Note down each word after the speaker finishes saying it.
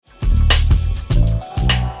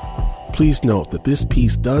Please note that this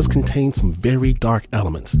piece does contain some very dark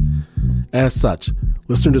elements. As such,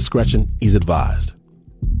 listener discretion is advised.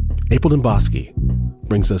 April Demboski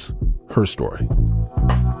brings us her story.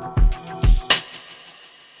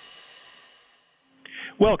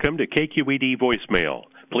 Welcome to KQED voicemail.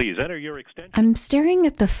 Please enter your extension. I'm staring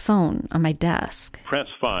at the phone on my desk. Press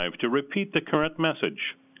 5 to repeat the current message.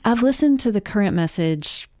 I've listened to the current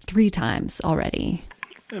message 3 times already.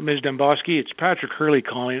 Ms. Demboski, it's Patrick Hurley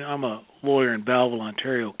calling. I'm a lawyer in Belleville,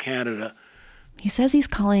 Ontario, Canada. He says he's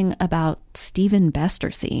calling about Stephen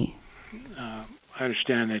Bestersea. I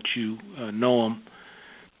understand that you know him,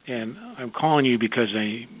 and I'm calling you because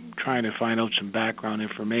I'm trying to find out some background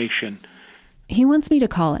information. He wants me to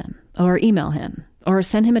call him, or email him, or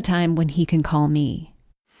send him a time when he can call me.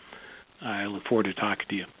 I look forward to talking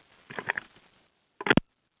to you.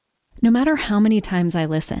 No matter how many times I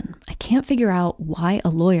listen, I can't figure out why a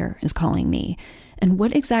lawyer is calling me and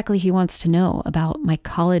what exactly he wants to know about my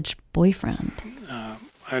college boyfriend. I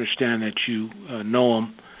understand that you know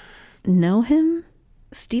him. Know him?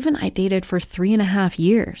 Steve and I dated for 3.5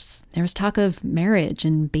 years. There was talk of marriage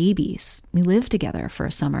and babies. We lived together for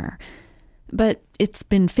a summer. But it's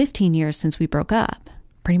been 15 years since we broke up.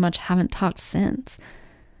 Pretty much haven't talked since.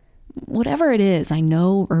 Whatever it is I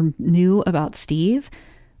know or knew about Steve,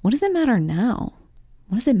 what does it matter now?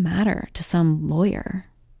 What does it matter to some lawyer?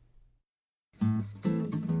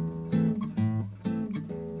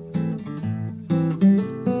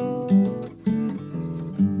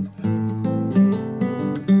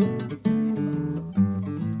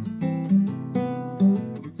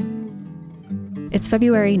 It's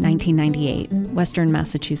February 1998, Western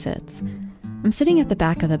Massachusetts. I'm sitting at the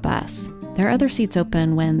back of the bus. There are other seats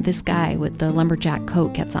open when this guy with the lumberjack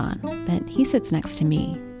coat gets on, but he sits next to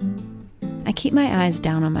me. I keep my eyes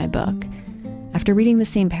down on my book. After reading the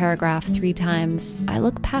same paragraph 3 times, I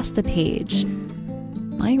look past the page.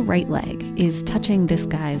 My right leg is touching this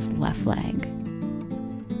guy's left leg.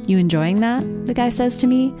 "You enjoying that?" the guy says to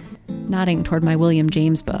me, nodding toward my William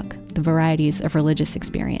James book, The Varieties of Religious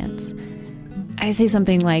Experience. I say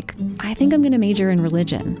something like, "I think I'm going to major in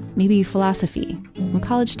religion, maybe philosophy. What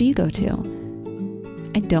college do you go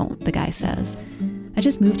to?" "I don't," the guy says. "I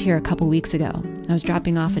just moved here a couple weeks ago. I was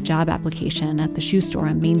dropping off a job application at the shoe store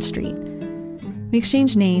on Main Street." We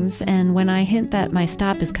exchange names, and when I hint that my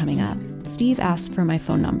stop is coming up, Steve asks for my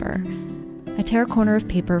phone number. I tear a corner of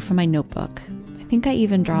paper from my notebook. I think I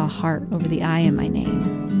even draw a heart over the I in my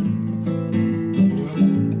name.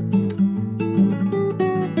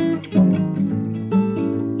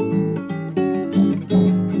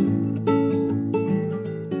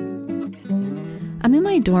 I'm in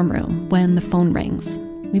my dorm room when the phone rings.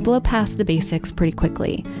 We blow past the basics pretty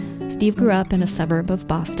quickly. Steve grew up in a suburb of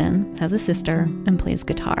Boston, has a sister, and plays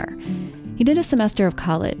guitar. He did a semester of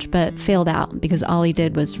college, but failed out because all he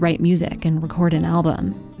did was write music and record an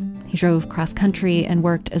album. He drove cross-country and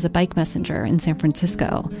worked as a bike messenger in San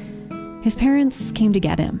Francisco. His parents came to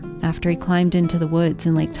get him after he climbed into the woods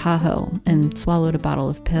in Lake Tahoe and swallowed a bottle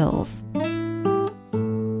of pills.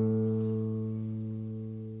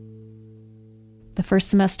 The first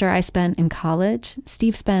semester I spent in college,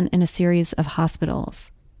 Steve spent in a series of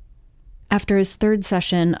hospitals. After his 3rd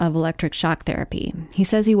session of electric shock therapy, he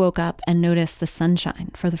says he woke up and noticed the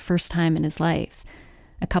sunshine for the first time in his life.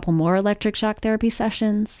 A couple more electric shock therapy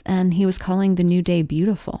sessions, and he was calling the new day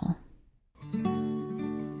beautiful.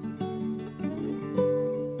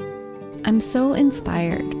 I'm so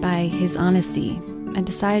inspired by his honesty, I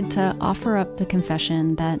decide to offer up the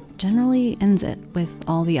confession that generally ends it with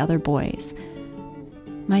all the other boys.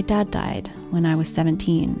 My dad died when I was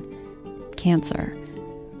 17. Cancer.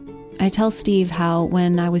 I tell Steve how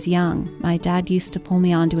when I was young, my dad used to pull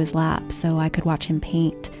me onto his lap so I could watch him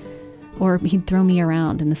paint, or he'd throw me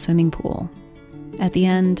around in the swimming pool. At the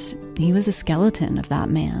end, he was a skeleton of that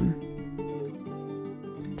man.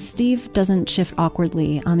 Steve doesn't shift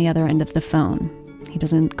awkwardly on the other end of the phone. He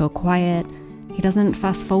doesn't go quiet. He doesn't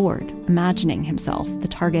fast forward, imagining himself the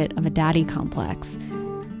target of a daddy complex.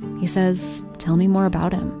 He says, "Tell me more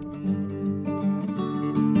about him."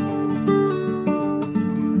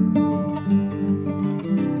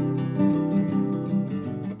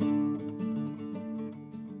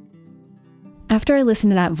 After I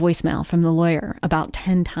listen to that voicemail from the lawyer about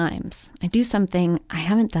 10 times, I do something I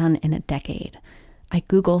haven't done in a decade. I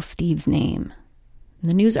Google Steve's name.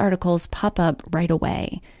 The news articles pop up right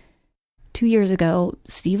away. 2 years ago,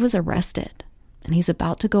 Steve was arrested, and he's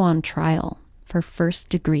about to go on trial for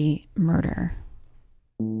first-degree murder.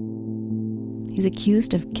 He's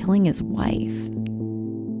accused of killing his wife.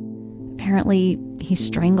 Apparently, he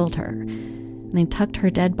strangled her. They tucked her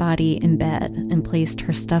dead body in bed and placed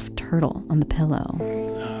her stuffed turtle on the pillow.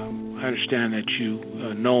 I understand that you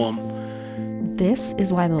know him. This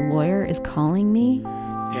is why the lawyer is calling me?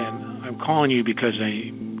 And I'm calling you because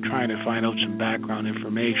I'm trying to find out some background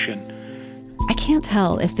information. I can't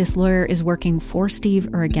tell if this lawyer is working for Steve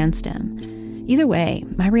or against him. Either way,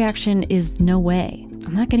 my reaction is no way.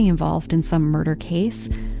 I'm not getting involved in some murder case,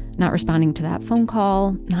 not responding to that phone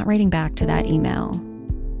call, not writing back to that email.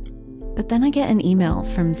 But then I get an email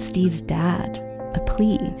from Steve's dad, a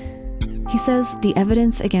plea. He says the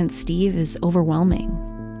evidence against Steve is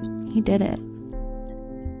overwhelming. He did it.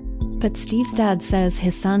 But Steve's dad says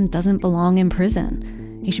his son doesn't belong in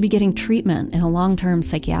prison. He should be getting treatment in a long-term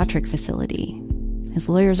psychiatric facility. His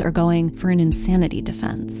lawyers are going for an insanity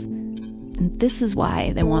defense. And this is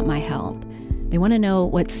why they want my help. They want to know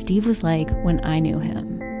what Steve was like when I knew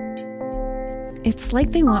him. It's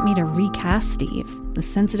like they want me to recast Steve, the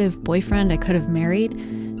sensitive boyfriend I could have married,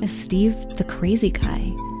 as Steve, the crazy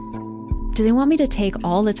guy. Do they want me to take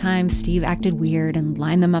all the time Steve acted weird and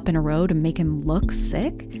line them up in a row to make him look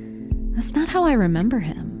sick? That's not how I remember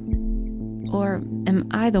him. Or am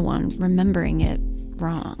I the one remembering it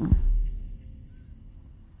wrong?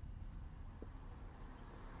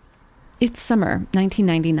 It's summer,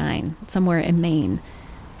 1999, somewhere in Maine.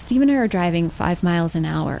 Steve and I are driving 5 miles an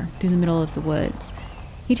hour through the middle of the woods.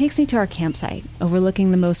 He takes me to our campsite,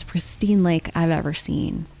 overlooking the most pristine lake I've ever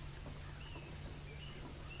seen.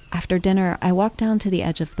 After dinner, I walk down to the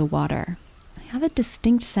edge of the water. I have a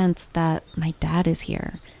distinct sense that my dad is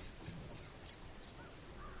here.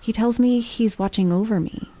 He tells me he's watching over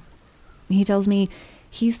me. He tells me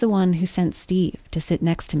he's the one who sent Steve to sit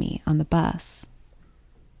next to me on the bus.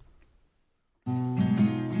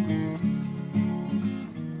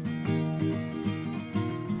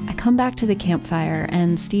 I come back to the campfire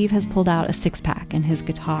and Steve has pulled out a 6-pack and his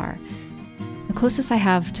guitar. The closest I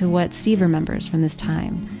have to what Steve remembers from this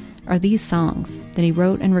time are these songs that he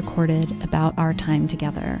wrote and recorded about our time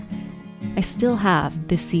together. I still have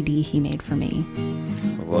this CD he made for me.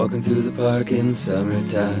 Walking through the park in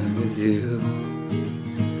summertime with you.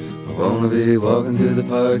 I wanna be walking through the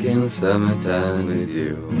park in the summertime with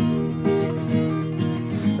you.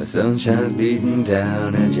 The sun shines beating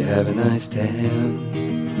down and you have a nice tan.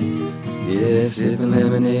 Yeah, sipping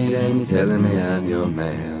lemonade and you're telling me I'm your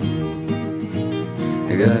man.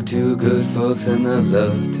 I got 2 good folks and they'll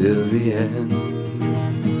love till the end.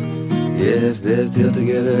 Yes, they're still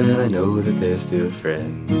together and I know that they're still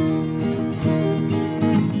friends.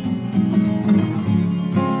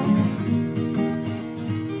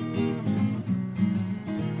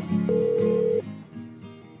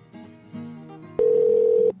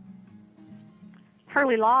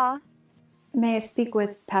 Hurley Law. May I speak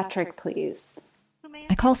with Patrick, please?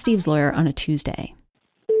 I call Steve's lawyer on a Tuesday.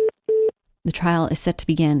 The trial is set to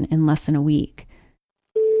begin in less than a week.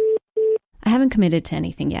 I haven't committed to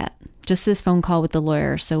anything yet, just this phone call with the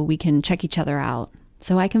lawyer so we can check each other out,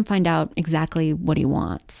 so I can find out exactly what he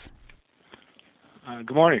wants.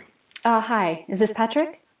 Good morning. Hi. Is this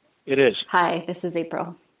Patrick? It is. Hi, this is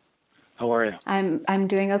April. How are you? I'm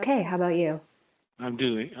doing okay. How about you? I'm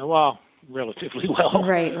doing, well, relatively well.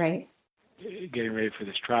 Right. Getting ready for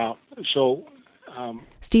this trial. So,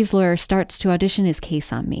 Steve's lawyer starts to audition his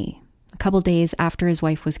case on me. A couple days after his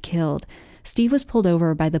wife was killed, Steve was pulled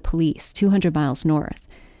over by the police 200 miles north.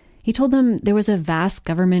 He told them there was a vast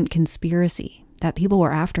government conspiracy, that people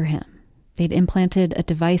were after him. They'd implanted a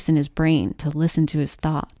device in his brain to listen to his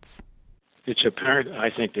thoughts. It's apparent, I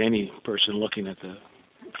think, to any person looking at the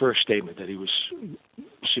first statement that he was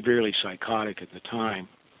severely psychotic at the time.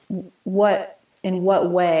 In what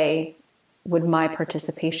way would my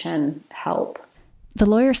participation help? The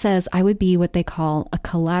lawyer says I would be what they call a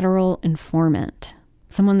collateral informant,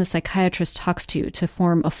 someone the psychiatrist talks to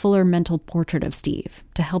form a fuller mental portrait of Steve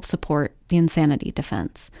to help support the insanity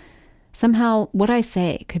defense. Somehow, what I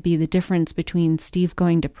say could be the difference between Steve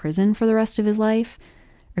going to prison for the rest of his life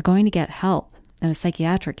or going to get help at a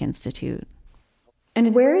psychiatric institute.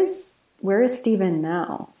 And where is Steven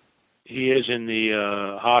now? He is in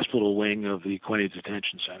the hospital wing of the Quincy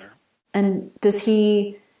Detention Center. And does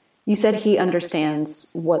he, you said he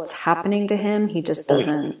understands what's happening to him, he just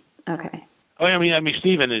doesn't, okay. I mean,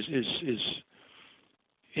 Steven is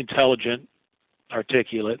intelligent,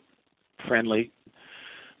 articulate, friendly,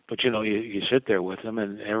 but you sit there with him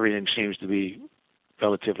and everything seems to be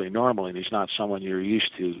relatively normal, and he's not someone you're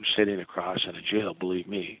used to sitting across in a jail, believe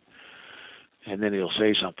me. And then he'll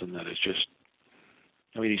say something that is just,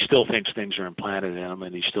 he still thinks things are implanted in him,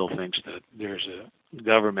 and he still thinks that there's a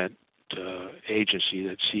government agency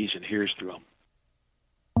that sees and hears through him.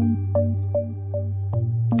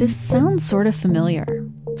 This sounds sort of familiar.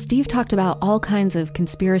 Steve talked about all kinds of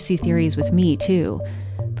conspiracy theories with me, too.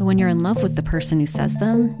 But when you're in love with the person who says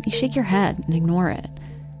them, you shake your head and ignore it.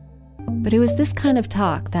 But it was this kind of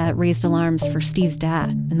talk that raised alarms for Steve's dad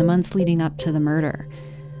in the months leading up to the murder.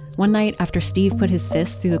 One night after Steve put his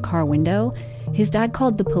fist through the car window, his dad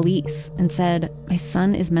called the police and said, "My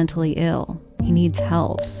son is mentally ill. He needs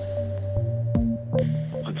help."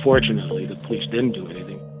 Unfortunately, the police didn't do anything.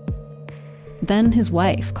 Then his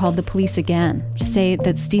wife called the police again to say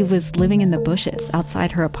that Steve was living in the bushes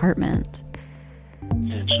outside her apartment.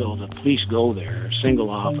 And so the police go there, a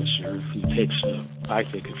single officer who takes, I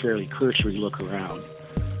think, a fairly cursory look around,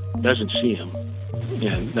 doesn't see him,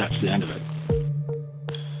 and that's the end of it.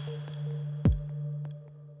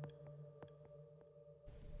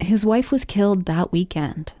 His wife was killed that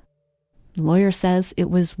weekend. The lawyer says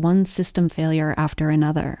it was one system failure after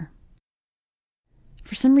another.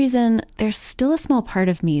 For some reason, there's still a small part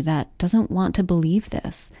of me that doesn't want to believe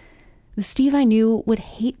this. The Steve I knew would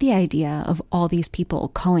hate the idea of all these people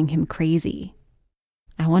calling him crazy.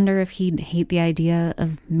 I wonder if he'd hate the idea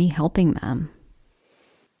of me helping them.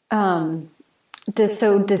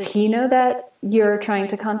 Does he know that you're trying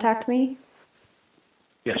to contact me?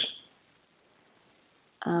 Yes.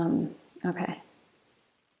 Okay.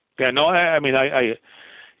 Yeah, no,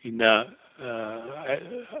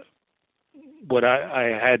 what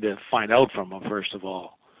I had to find out from him, first of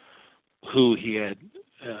all, who he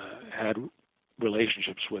had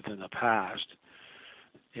relationships with in the past,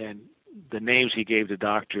 and the names he gave the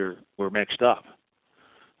doctor were mixed up.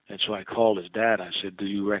 And so I called his dad. I said, "Do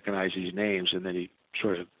you recognize these names?" And then he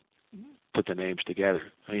sort of put the names together.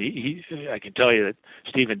 I mean, I can tell you that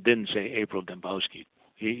Stephen didn't say April Dembowski.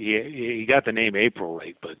 He got the name April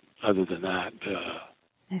right, but other than that,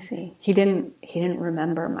 I see. He didn't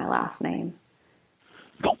remember my last name.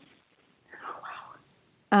 No.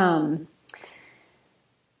 Oh,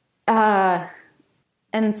 wow.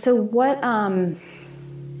 And so what?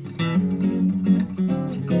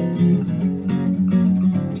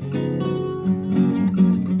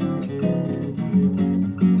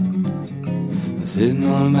 Sitting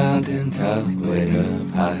on a mountain top, way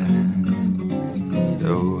up high,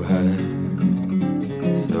 so high,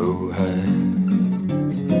 so high.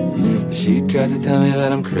 She tried to tell me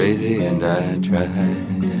that I'm crazy, and I tried.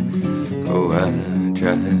 Oh, I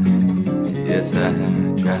tried. Yes, I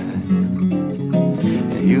tried.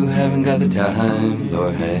 And you haven't got the time,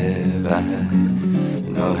 nor have I.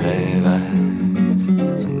 Nor have I.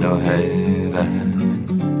 Nor have I.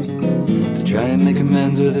 To try and make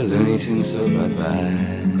amends with a Looney Tune, so bye-bye.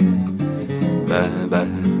 Bye-bye.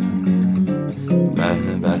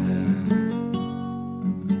 Bye-bye.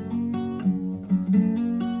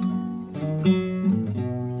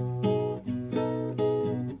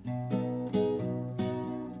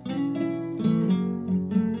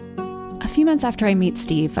 A few months after I meet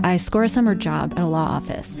Steve, I score a summer job at a law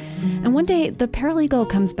office. And one day, the paralegal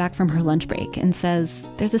comes back from her lunch break and says,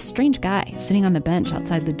 "There's a strange guy sitting on the bench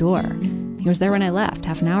outside the door. He was there when I left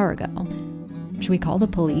half an hour ago. Should we call the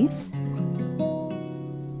police?"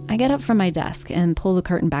 I get up from my desk and pull the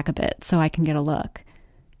curtain back a bit so I can get a look.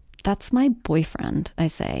 "That's my boyfriend," I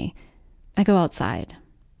say. I go outside.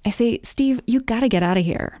 I say, "Steve, you gotta get out of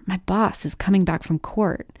here. My boss is coming back from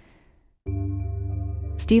court."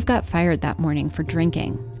 Steve got fired that morning for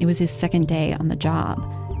drinking. It was his second day on the job.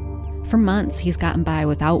 For months, he's gotten by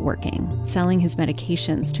without working, selling his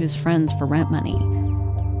medications to his friends for rent money.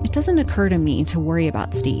 It doesn't occur to me to worry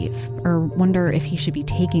about Steve or wonder if he should be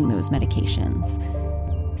taking those medications.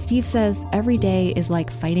 Steve says every day is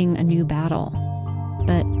like fighting a new battle.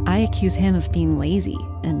 But I accuse him of being lazy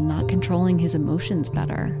and not controlling his emotions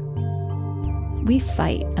better. We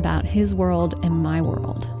fight about his world and my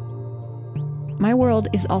world. My world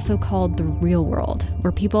is also called the real world,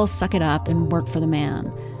 where people suck it up and work for the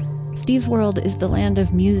man. Steve's world is the land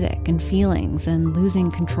of music and feelings and losing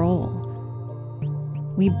control.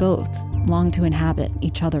 We both long to inhabit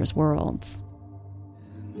each other's worlds.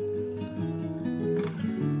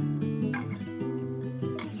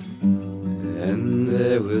 And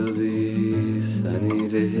there will be sunny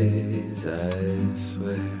days, I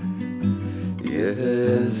swear.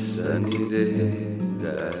 Yes, sunny days,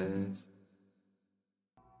 I swear.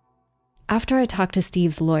 After I talk to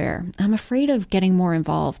Steve's lawyer, I'm afraid of getting more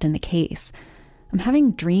involved in the case. I'm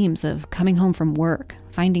having dreams of coming home from work,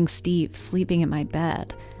 finding Steve sleeping in my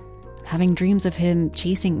bed. I'm having dreams of him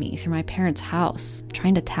chasing me through my parents' house,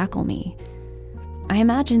 trying to tackle me. I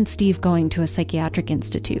imagine Steve going to a psychiatric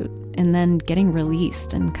institute and then getting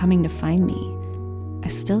released and coming to find me. I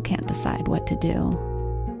still can't decide what to do.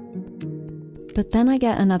 But then I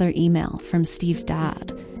get another email from Steve's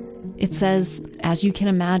dad. It says, as you can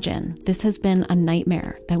imagine, this has been a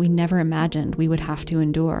nightmare that we never imagined we would have to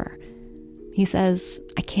endure. He says,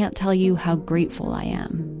 I can't tell you how grateful I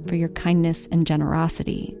am for your kindness and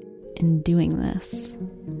generosity in doing this.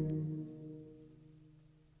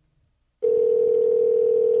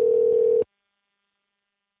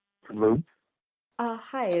 Bloom?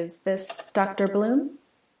 Hi, is this Dr. Bloom?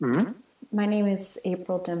 Mm-hmm. My name is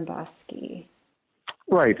April Demboski.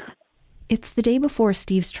 Right. It's the day before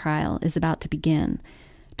Steve's trial is about to begin.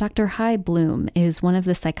 Dr. Hy Bloom is one of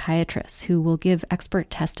the psychiatrists who will give expert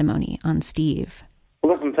testimony on Steve.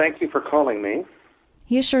 Well, listen, thank you for calling me.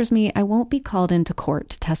 He assures me I won't be called into court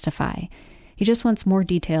to testify. He just wants more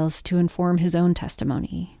details to inform his own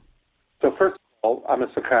testimony. So first of all, I'm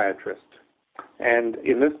a psychiatrist. And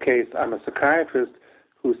in this case, I'm a psychiatrist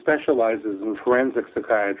who specializes in forensic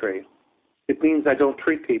psychiatry. It means I don't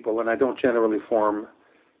treat people and I don't generally form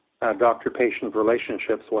doctor-patient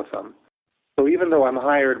relationships with them. So even though I'm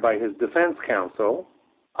hired by his defense counsel,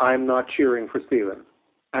 I'm not cheering for Stephen.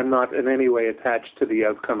 I'm not in any way attached to the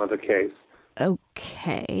outcome of the case.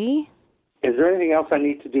 Okay. Is there anything else I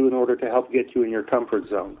need to do in order to help get you in your comfort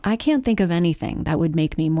zone? I can't think of anything that would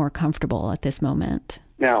make me more comfortable at this moment.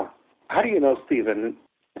 Now, how do you know Stephen,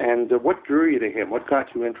 and what drew you to him? What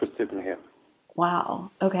got you interested in him?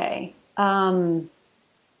 Wow. Okay.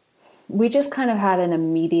 We just kind of had an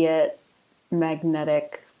immediate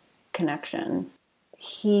magnetic connection.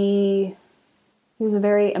 He was a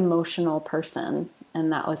very emotional person,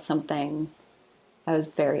 and that was something I was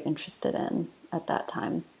very interested in at that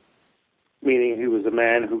time. Meaning he was a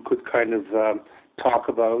man who could kind of talk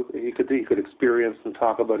about, he could experience and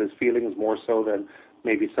talk about his feelings more so than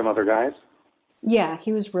maybe some other guys? Yeah,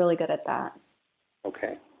 he was really good at that.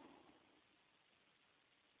 Okay.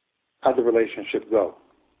 How'd the relationship go?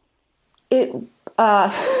 It,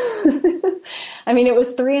 I mean, it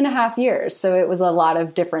was 3.5 years, so it was a lot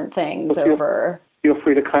of different things over. Feel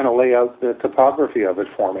free to kind of lay out the topography of it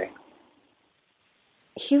for me.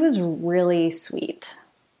 He was really sweet.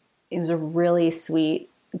 He was a really sweet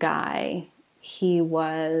guy. He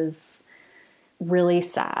was really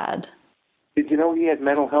sad. Did you know he had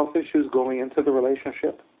mental health issues going into the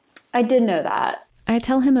relationship? I did know that. I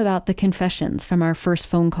tell him about the confessions from our first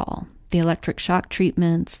phone call, the electric shock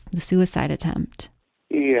treatments, the suicide attempt.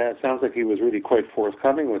 Yeah, it sounds like he was really quite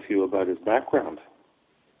forthcoming with you about his background.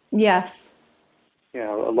 Yes. Yeah,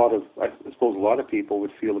 I suppose a lot of people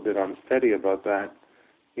would feel a bit unsteady about that,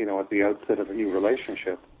 at the outset of a new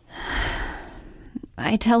relationship.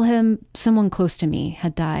 I tell him someone close to me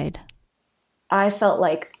had died. I felt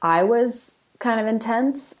like I was kind of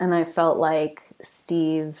intense, and I felt like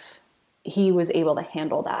Steve, he was able to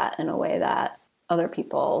handle that in a way that other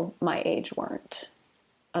people my age weren't.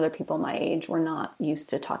 Other people my age were not used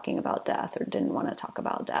to talking about death or didn't want to talk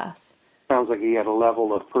about death. Sounds like he had a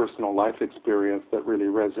level of personal life experience that really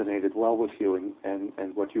resonated well with you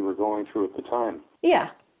and what you were going through at the time.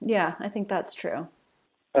 Yeah, I think that's true.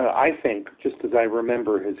 I think, just as I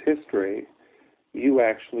remember his history, you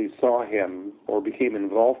actually saw him or became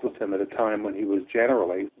involved with him at a time when he was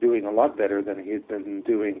generally doing a lot better than he had been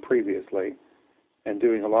doing previously and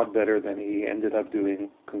doing a lot better than he ended up doing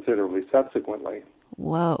considerably subsequently.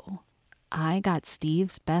 Whoa, I got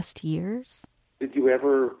Steve's best years? Did you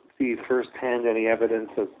ever see firsthand any evidence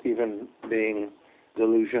of Stephen being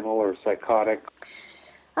delusional or psychotic?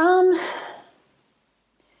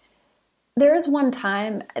 There is one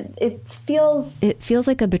time, it feels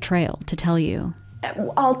like a betrayal to tell you.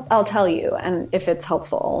 I'll tell you, and if it's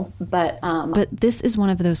helpful, but this is one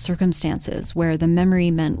of those circumstances where the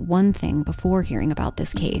memory meant one thing before hearing about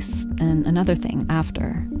this case and another thing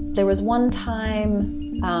after. There was one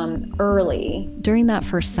time early. During that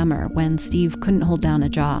first summer when Steve couldn't hold down a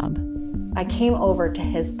job. I came over to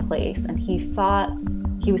his place, and he thought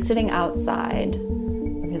he was sitting outside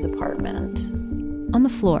of his apartment. On the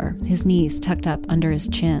floor, his knees tucked up under his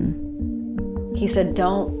chin. He said,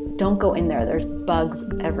 don't go in there. There's bugs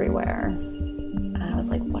everywhere. And I was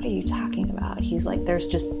like, what are you talking about? He's like, there's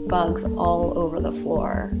just bugs all over the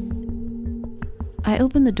floor. I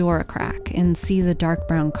open the door a crack and see the dark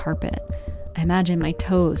brown carpet. I imagine my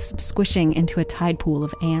toes squishing into a tide pool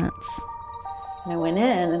of ants. And I went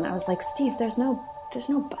in and I was like, Steve, there's no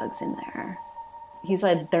bugs in there. He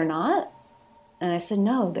said, they're not? And I said,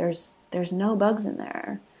 no, there's no bugs in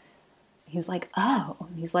there. He was like, oh.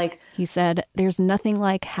 He said, there's nothing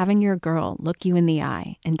like having your girl look you in the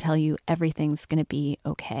eye and tell you everything's going to be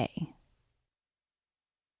okay.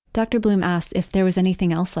 Dr. Bloom asked if there was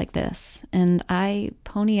anything else like this, and I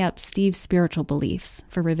pony up Steve's spiritual beliefs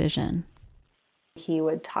for revision. He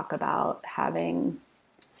would talk about having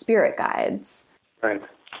spirit guides. Right.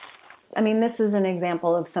 I mean, this is an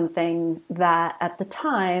example of something that at the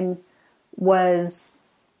time was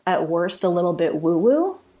at worst a little bit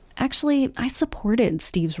woo-woo. Actually, I supported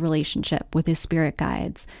Steve's relationship with his spirit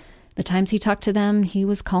guides. The times he talked to them, he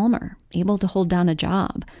was calmer, able to hold down a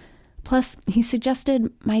job. Plus, he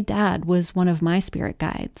suggested my dad was one of my spirit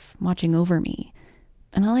guides, watching over me.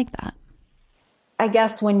 And I like that. I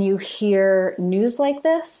guess when you hear news like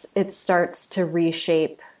this, it starts to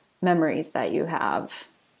reshape memories that you have.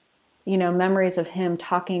 You know, memories of him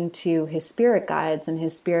talking to his spirit guides and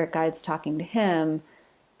his spirit guides talking to him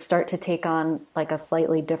start to take on like a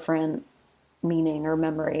slightly different meaning or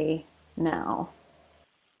memory now.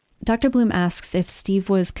 Dr. Bloom asks if Steve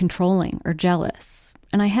was controlling or jealous,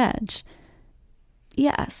 and I hedge.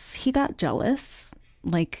 Yes, he got jealous,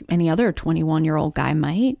 like any other 21-year-old guy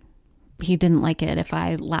might. He didn't like it if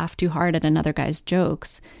I laughed too hard at another guy's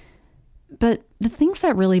jokes. But the things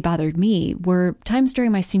that really bothered me were times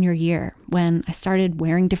during my senior year when I started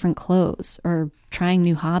wearing different clothes or trying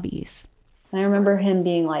new hobbies. And I remember him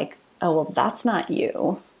being like, oh, well, that's not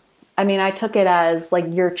you. I mean, I took it as like,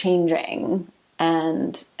 you're changing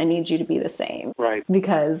and I need you to be the same. Right.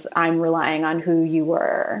 Because I'm relying on who you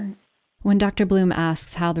were. When Dr. Bloom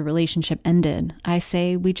asks how the relationship ended, I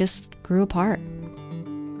say we just grew apart.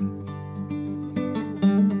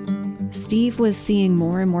 Steve was seeing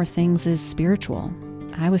more and more things as spiritual.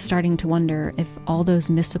 I was starting to wonder if all those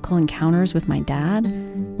mystical encounters with my dad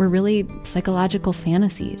were really psychological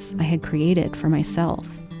fantasies I had created for myself.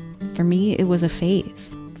 For me, it was a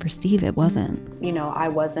phase. For Steve, it wasn't. You know, I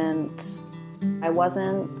wasn't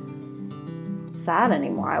sad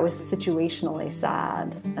anymore. I was situationally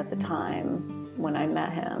sad at the time when I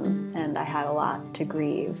met him, and I had a lot to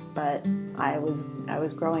grieve, but I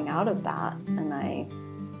was growing out of that, and I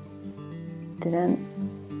didn't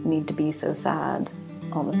need to be so sad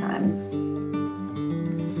all the time.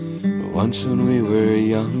 Once when we were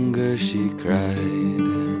younger, she cried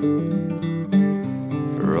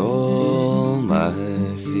for all my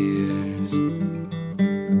fears.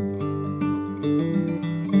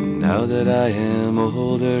 Now that I am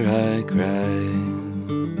older, I cry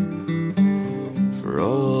for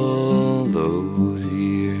all those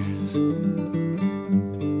years.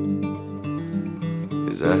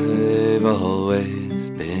 'Cause I've always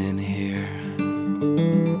been here.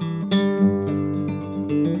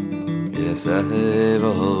 Yes, I've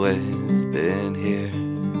always been here.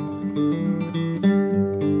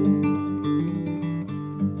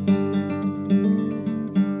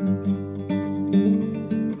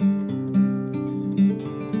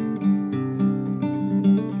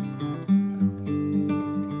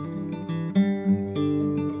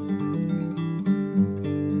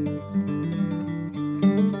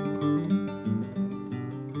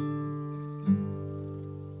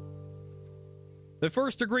 The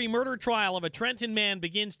first-degree murder trial of a Trenton man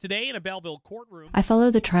begins today in a Belleville courtroom. I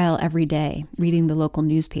follow the trial every day, reading the local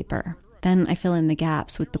newspaper. Then I fill in the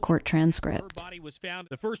gaps with the court transcript. Her body was found.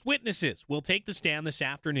 The first witnesses will take the stand this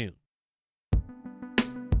afternoon.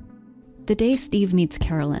 The day Steve meets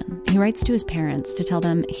Carolyn, he writes to his parents to tell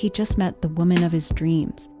them he just met the woman of his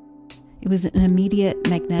dreams. It was an immediate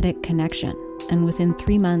magnetic connection, and within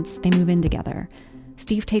 3 months, they move in together.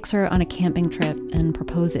 Steve takes her on a camping trip and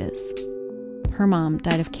proposes. Her mom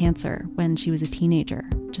died of cancer when she was a teenager,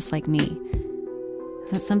 just like me. Is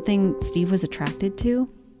that something Steve was attracted to?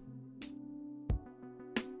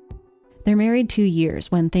 They're married 2 years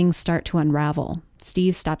when things start to unravel.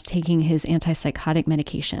 Steve stops taking his antipsychotic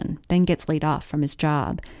medication, then gets laid off from his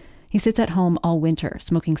job. He sits at home all winter,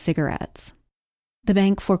 smoking cigarettes. The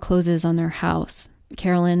bank forecloses on their house.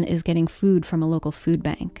 Carolyn is getting food from a local food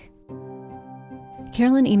bank.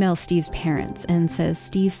 Carolyn emails Steve's parents and says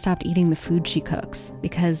Steve stopped eating the food she cooks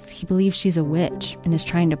because he believes she's a witch and is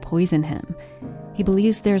trying to poison him. He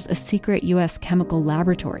believes there's a secret U.S. chemical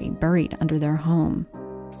laboratory buried under their home.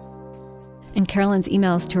 In Carolyn's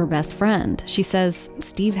emails to her best friend, she says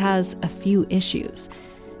Steve has a few issues.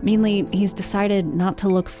 Mainly, he's decided not to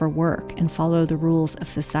look for work and follow the rules of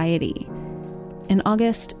society. In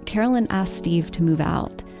August, Carolyn asks Steve to move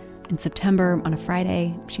out. In September, on a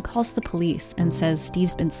Friday, she calls the police and says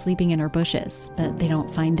Steve's been sleeping in her bushes, but they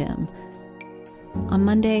don't find him. On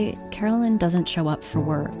Monday, Carolyn doesn't show up for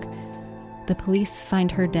work. The police find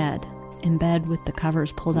her dead, in bed with the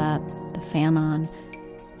covers pulled up, the fan on,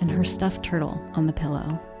 and her stuffed turtle on the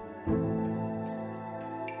pillow.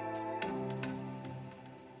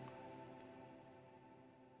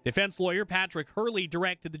 Defense lawyer Patrick Hurley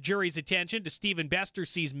directed the jury's attention to Stephen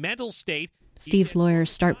Bestersee's mental state. Steve's lawyers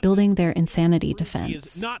start building their insanity defense. He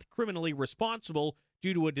is not criminally responsible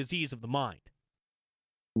due to a disease of the mind.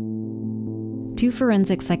 2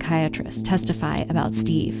 forensic psychiatrists testify about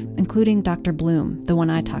Steve, including Dr. Bloom, the one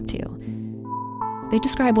I talked to. They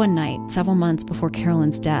describe one night, several months before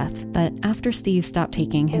Carolyn's death, but after Steve stopped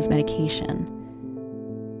taking his medication.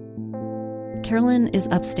 Carolyn is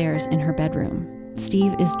upstairs in her bedroom.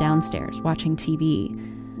 Steve is downstairs watching TV.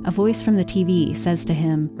 A voice from the TV says to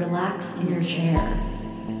him, "Relax in your chair."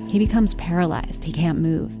 He becomes paralyzed. He can't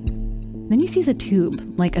move. Then he sees a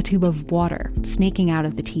tube, like a tube of water, snaking out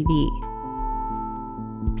of the TV.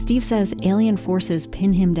 Steve says alien forces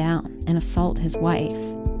pin him down and assault his wife.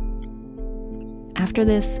 After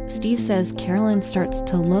this, Steve says Carolyn starts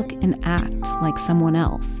to look and act like someone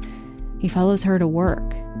else. He follows her to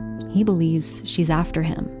work. He believes she's after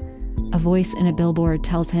him. A voice in a billboard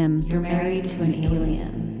tells him, "You're married to an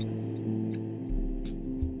alien."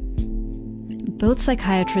 Both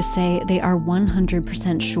psychiatrists say they are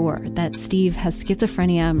 100% sure that Steve has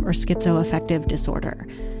schizophrenia or schizoaffective disorder.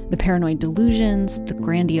 The paranoid delusions, the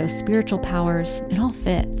grandiose spiritual powers, it all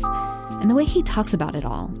fits. And the way he talks about it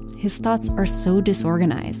all, his thoughts are so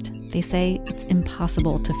disorganized, they say it's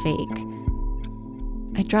impossible to fake.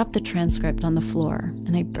 I drop the transcript on the floor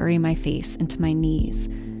and I bury my face into my knees.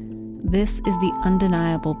 This is the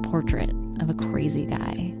undeniable portrait of a crazy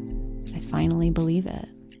guy. I finally believe it.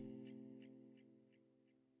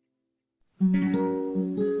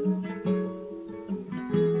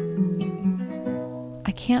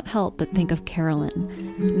 I can't help but think of Carolyn,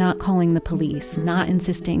 not calling the police, not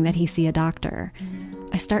insisting that he see a doctor.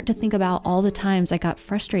 I start to think about all the times I got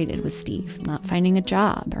frustrated with Steve, not finding a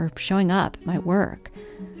job or showing up at my work.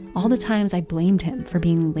 All the times I blamed him for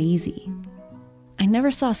being lazy. I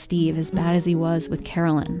never saw Steve as bad as he was with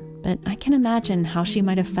Carolyn, but I can imagine how she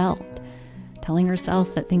might have felt, telling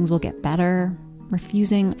herself that things will get better,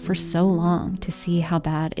 refusing for so long to see how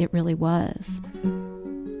bad it really was.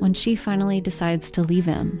 When she finally decides to leave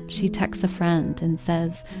him, she texts a friend and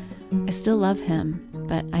says, "I still love him,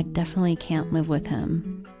 but I definitely can't live with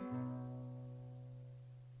him."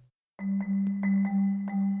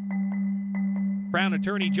 Crown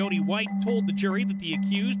attorney Jody White told the jury that the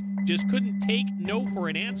accused just couldn't take no for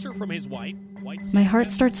an answer from his wife. My heart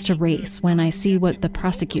starts to race when I see what the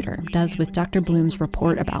prosecutor does with Dr. Bloom's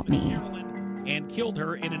report about me. And killed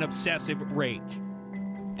her in an obsessive rage.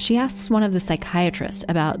 She asks one of the psychiatrists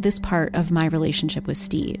about this part of my relationship with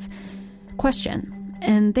Steve. Question: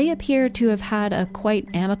 and they appear to have had a quite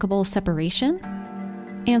amicable separation?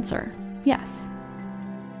 Answer: yes.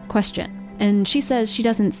 Question: and she says she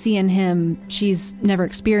doesn't see in him, she's never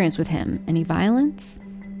experienced with him, any violence?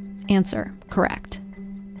 Answer: correct.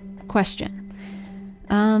 Question: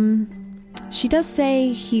 she does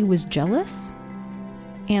say he was jealous?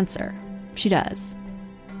 Answer: she does.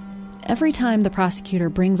 Every time the prosecutor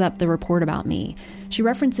brings up the report about me, she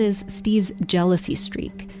references Steve's jealousy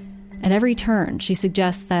streak. At every turn, she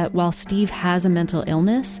suggests that while Steve has a mental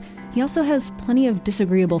illness, he also has plenty of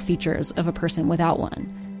disagreeable features of a person without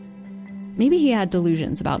one. Maybe he had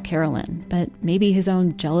delusions about Carolyn, but maybe his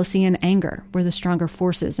own jealousy and anger were the stronger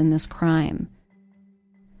forces in this crime.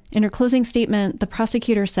 In her closing statement, the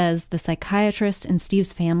prosecutor says the psychiatrist and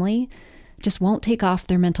Steve's family just won't take off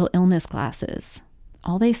their mental illness glasses.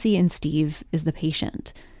 All they see in Steve is the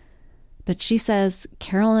patient. But she says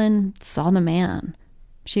Carolyn saw the man.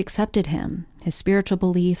 She accepted him, his spiritual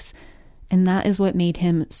beliefs, and that is what made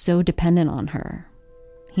him so dependent on her.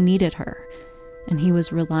 He needed her, and he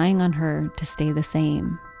was relying on her to stay the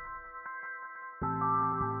same.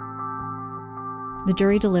 The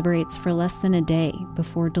jury deliberates for less than a day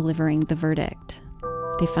before delivering the verdict.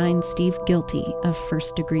 They find Steve guilty of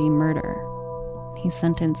first-degree murder. He's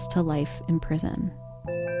sentenced to life in prison.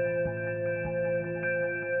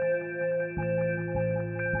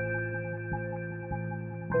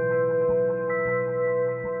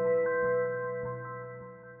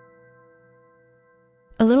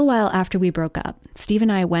 A little while after we broke up, Steve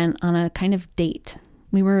and I went on a kind of date.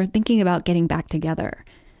 We were thinking about getting back together.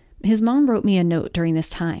 His mom wrote me a note during this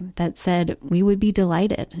time that said, "We would be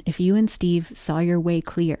delighted if you and Steve saw your way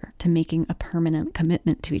clear to making a permanent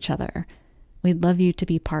commitment to each other. We'd love you to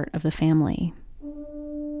be part of the family."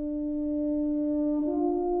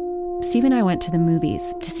 Steve and I went to the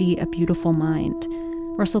movies to see A Beautiful Mind.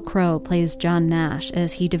 Russell Crowe plays John Nash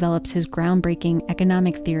as he develops his groundbreaking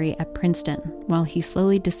economic theory at Princeton, while he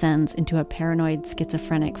slowly descends into a paranoid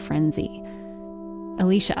schizophrenic frenzy.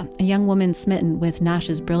 Alicia, a young woman smitten with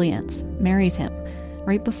Nash's brilliance, marries him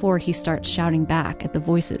right before he starts shouting back at the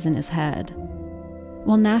voices in his head.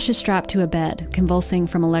 While Nash is strapped to a bed, convulsing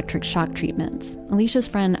from electric shock treatments, Alicia's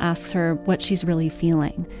friend asks her what she's really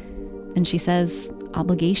feeling. And she says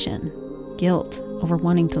obligation, guilt over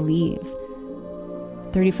wanting to leave.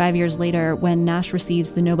 35 years later, when Nash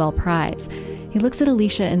receives the Nobel Prize, he looks at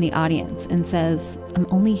Alicia in the audience and says, "I'm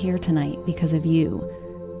only here tonight because of you.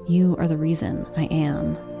 You are the reason I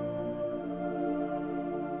am."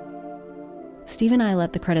 Steve and I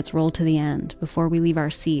let the credits roll to the end before we leave our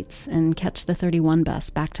seats and catch the 31 bus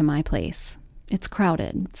back to my place. It's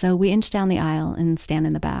crowded, so we inch down the aisle and stand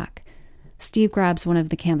in the back. Steve grabs one of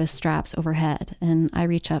the canvas straps overhead, and I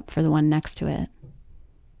reach up for the one next to it.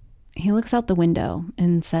 He looks out the window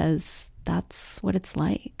and says, "That's what it's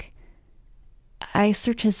like." I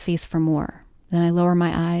search his face for more. Then I lower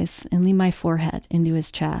my eyes and lean my forehead into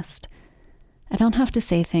his chest. I don't have to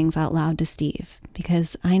say things out loud to Steve,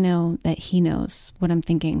 because I know that he knows what I'm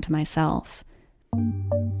thinking to myself.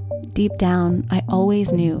 Deep down, I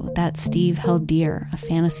always knew that Steve held dear a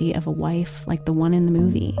fantasy of a wife like the one in the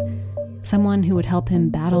movie, someone who would help him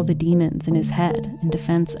battle the demons in his head in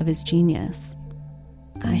defense of his genius.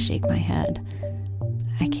 I shake my head.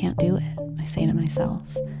 I can't do it, I say to myself.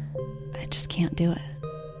 I just can't do it.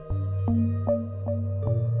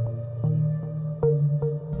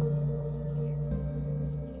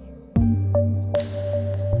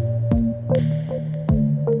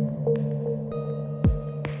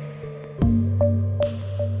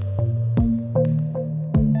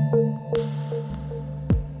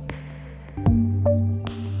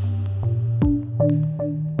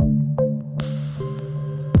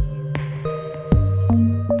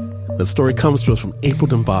 That story comes to us from April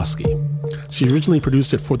Domboski. She originally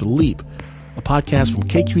produced it for The Leap, a podcast from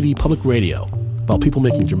KQED Public Radio about people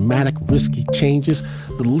making dramatic, risky changes.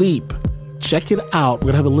 The Leap. Check it out.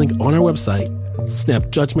 We're going to have a link on our website,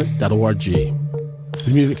 snapjudgment.org.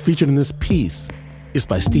 The music featured in this piece is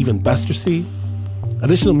by Stephen Bestersea.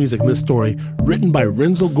 Additional music in this story written by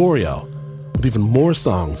Renzo Gorio, with even more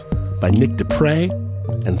songs by Nick Dupre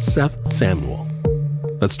and Seth Samuel.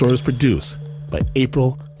 That story was produced by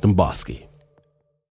April Domboski.